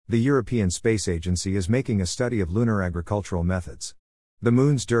The European Space Agency is making a study of lunar agricultural methods. The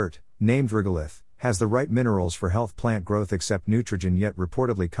Moon's dirt, named regolith, has the right minerals for health plant growth except nitrogen, yet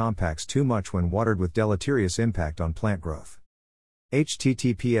reportedly compacts too much when watered with deleterious impact on plant growth.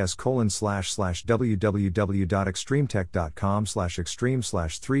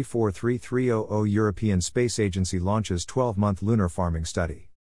 https://www.extremetech.com/extreme/34330 European Space Agency launches 12-month lunar farming study.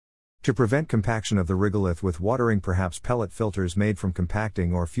 To prevent compaction of the regolith with watering, perhaps pellet filters made from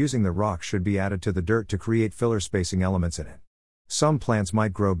compacting or fusing the rock should be added to the dirt to create filler spacing elements in it. Some plants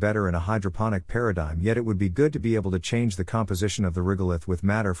might grow better in a hydroponic paradigm, yet it would be good to be able to change the composition of the regolith with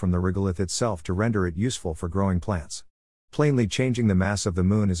matter from the regolith itself to render it useful for growing plants. Plainly changing the mass of the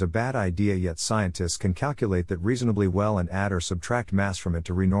Moon is a bad idea, yet scientists can calculate that reasonably well and add or subtract mass from it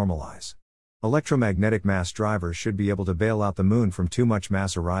to renormalize. Electromagnetic mass drivers should be able to bail out the Moon from too much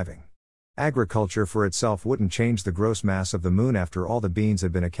mass arriving. Agriculture for itself wouldn't change the gross mass of the Moon after all the beans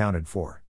had been accounted for.